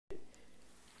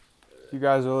You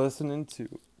guys are listening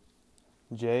to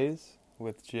Jays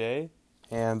with Jay,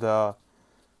 and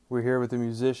we're here with a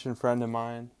musician friend of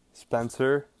mine,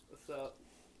 Spencer. What's up?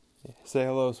 Say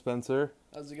hello, Spencer.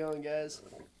 How's it going, guys?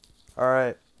 All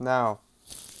right, now,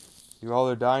 you all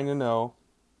are dying to know,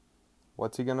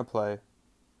 what's he gonna play?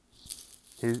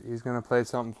 He's gonna play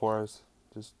something for us.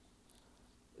 It's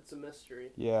a mystery.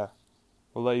 Yeah,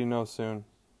 we'll let you know soon.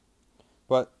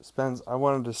 But Spence, I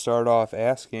wanted to start off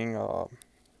asking,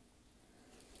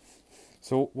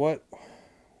 so what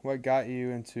got you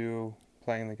into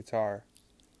playing the guitar?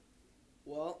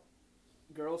 Well,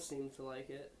 girls seem to like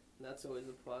it. That's always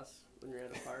a plus when you're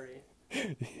at a party.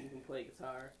 You can play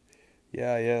guitar.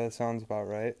 Yeah, that sounds about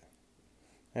right.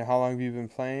 And how long have you been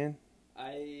playing?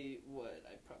 I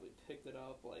probably picked it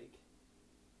up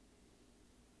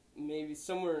maybe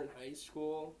somewhere in high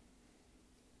school,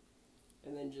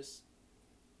 and then just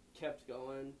kept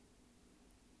going.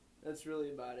 That's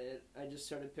really about it. I just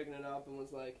started picking it up and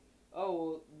was like, oh,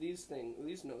 well, these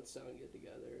notes sound good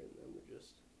together, and then we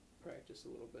just practice a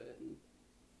little bit, and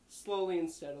slowly and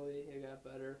steadily it got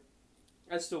better.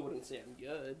 I still wouldn't say I'm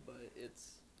good, but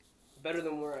it's better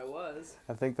than where I was.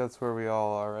 I think that's where we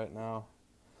all are right now.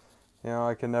 You know,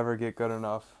 I can never get good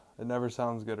enough. It never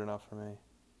sounds good enough for me.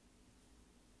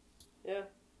 Yeah.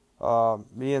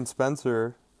 Me and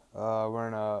Spencer,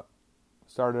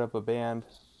 started up a band.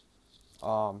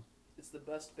 It's the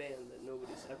best band that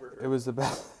nobody's ever heard of. It was the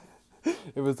best.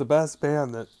 It was the best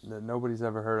band that nobody's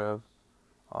ever heard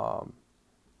of.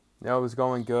 It was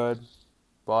going good,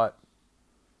 but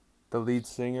the lead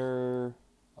singer,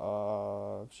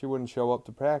 she wouldn't show up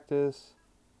to practice,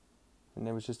 and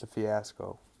it was just a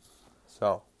fiasco.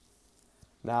 So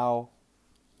now,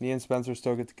 me and Spencer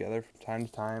still get together from time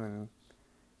to time,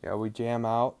 and we jam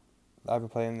out. I've been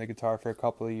playing the guitar for a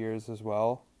couple of years as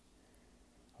well.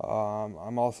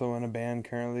 I'm also in a band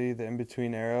currently, the In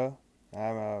Between Era.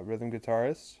 I'm a rhythm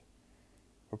guitarist.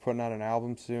 We're putting out an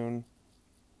album soon.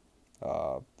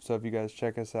 So if you guys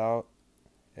check us out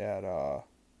at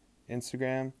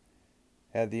Instagram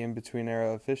at the In Between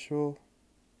Era Official,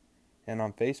 and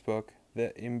on Facebook,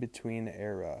 the In Between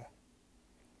Era.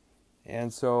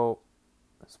 And so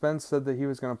Spence said that he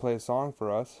was going to play a song for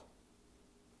us.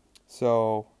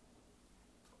 So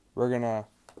we're going to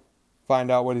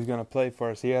find out what he's going to play for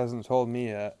us. He hasn't told me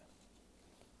yet.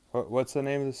 What's the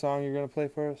name of the song you're going to play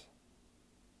for us?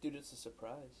 Dude, it's a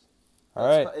surprise. All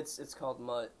right. It's called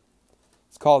Mutt.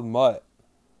 It's called Mutt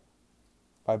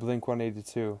by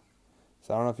Blink-182. So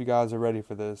I don't know if you guys are ready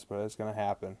for this, but it's going to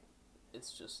happen.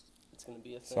 It's going to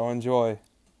be a thing. So enjoy.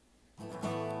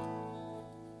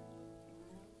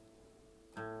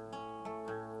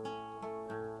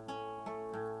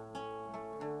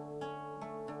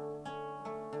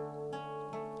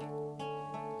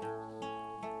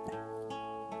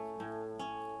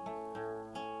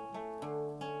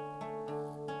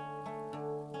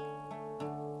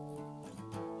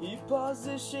 He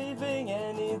pauses shaving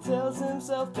and he tells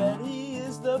himself that he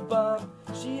is the bomb.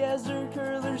 She has her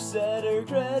curler set, her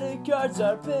credit cards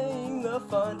are paying the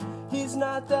fund. He's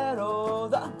not that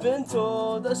old, I've been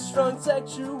told, a strong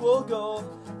sexual goal.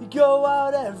 You go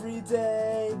out every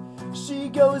day, she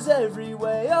goes every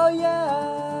way, oh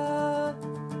yeah.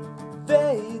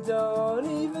 They don't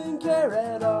even care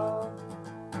at all.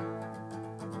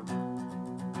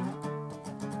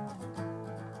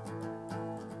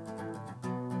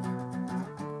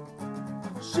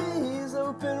 She's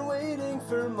open waiting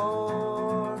for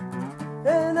more,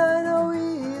 and I know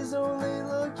he's only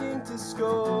looking to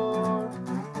score,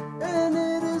 and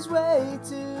it is way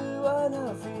too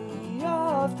unhealthy.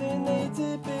 Often they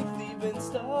typically been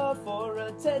stuffed for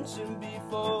attention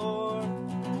before.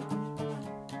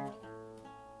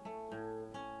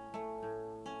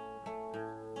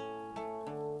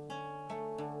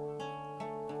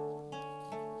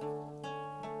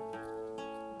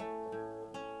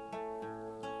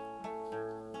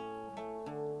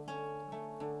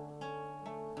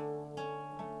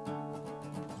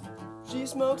 She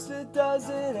smokes a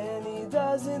dozen and he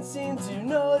doesn't seem to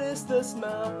notice the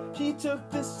smell. He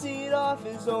took the seat off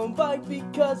his own bike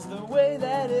because the way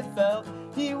that it felt.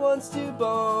 He wants to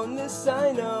bone, this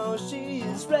I know, she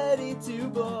is ready to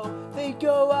blow. They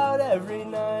go out every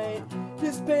night,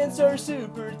 his pants are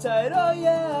super tight, oh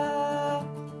yeah.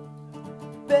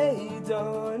 They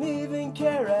don't even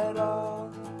care at all.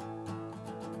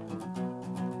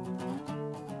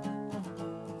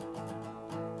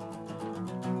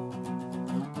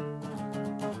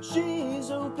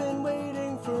 She's open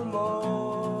waiting for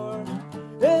more,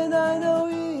 and I know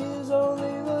he is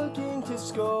only looking to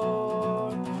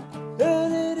score,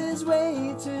 and it is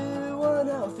way too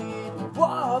unhealthy.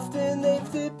 Often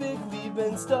they've typically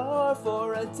been starved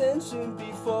for attention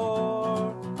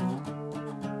before.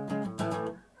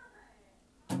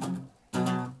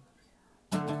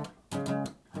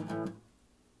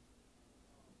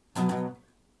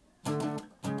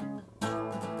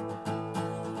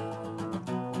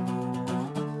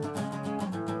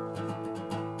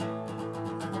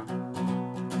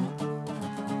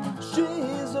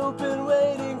 She's open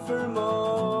waiting for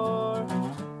more,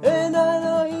 and I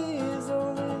know he is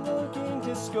only looking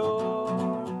to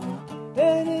score.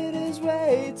 And it is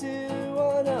way too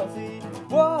unhealthy.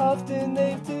 Often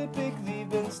they've typically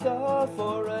been starved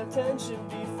for attention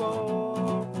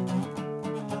before.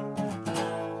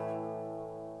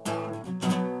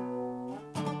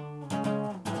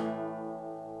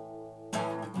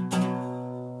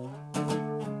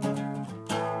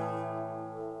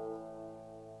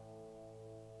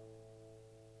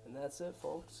 And that's it,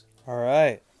 folks. All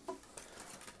right.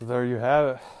 There you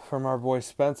have it from our boy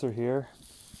Spencer here.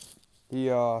 He's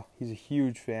a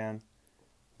huge fan of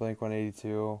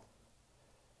Blink-182,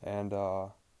 and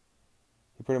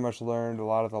he pretty much learned a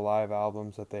lot of the live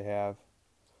albums that they have.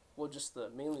 Well, just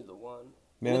mainly the one.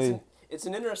 Mainly, It's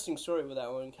an interesting story with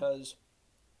that one because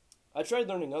I tried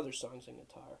learning other songs on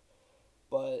guitar,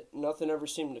 but nothing ever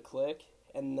seemed to click.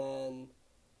 And then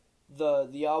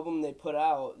the album they put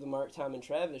out, the Mark, Tom, and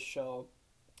Travis show,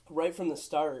 right from the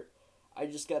start, I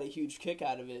just got a huge kick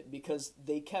out of it because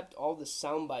they kept all the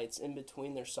sound bites in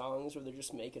between their songs where they're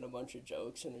just making a bunch of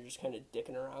jokes and they're just kind of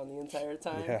dicking around the entire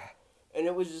time. yeah, And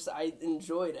it was just, I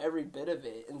enjoyed every bit of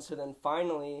it. And so then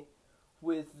finally,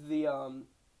 with the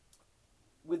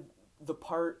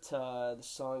part, the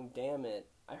song Damn It,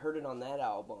 I heard it on that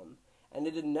album. And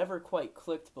it had never quite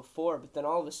clicked before, but then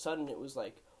all of a sudden it was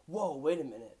like, whoa, wait a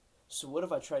minute. So what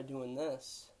if I tried doing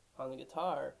this on the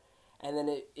guitar? And then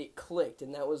it clicked,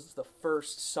 and that was the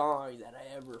first song that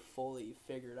I ever fully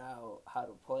figured out how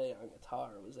to play on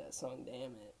guitar, was that song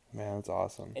Damn It. man, that's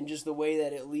awesome. And just the way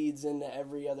that it leads into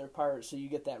every other part. So you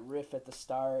get that riff at the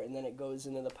start, and then it goes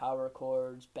into the power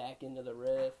chords, back into the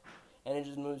riff, and it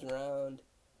just moves around.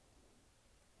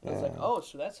 I was like, oh,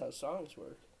 so that's how songs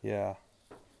work. Yeah.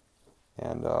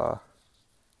 And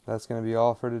that's going to be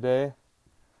all for today.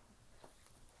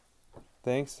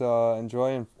 Thanks.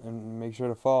 Enjoy and make sure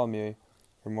to follow me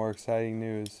for more exciting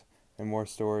news and more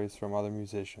stories from other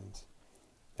musicians.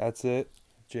 That's it.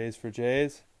 J's for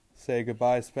J's. Say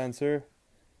goodbye, Spencer.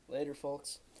 Later,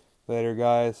 folks. Later,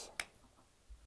 guys.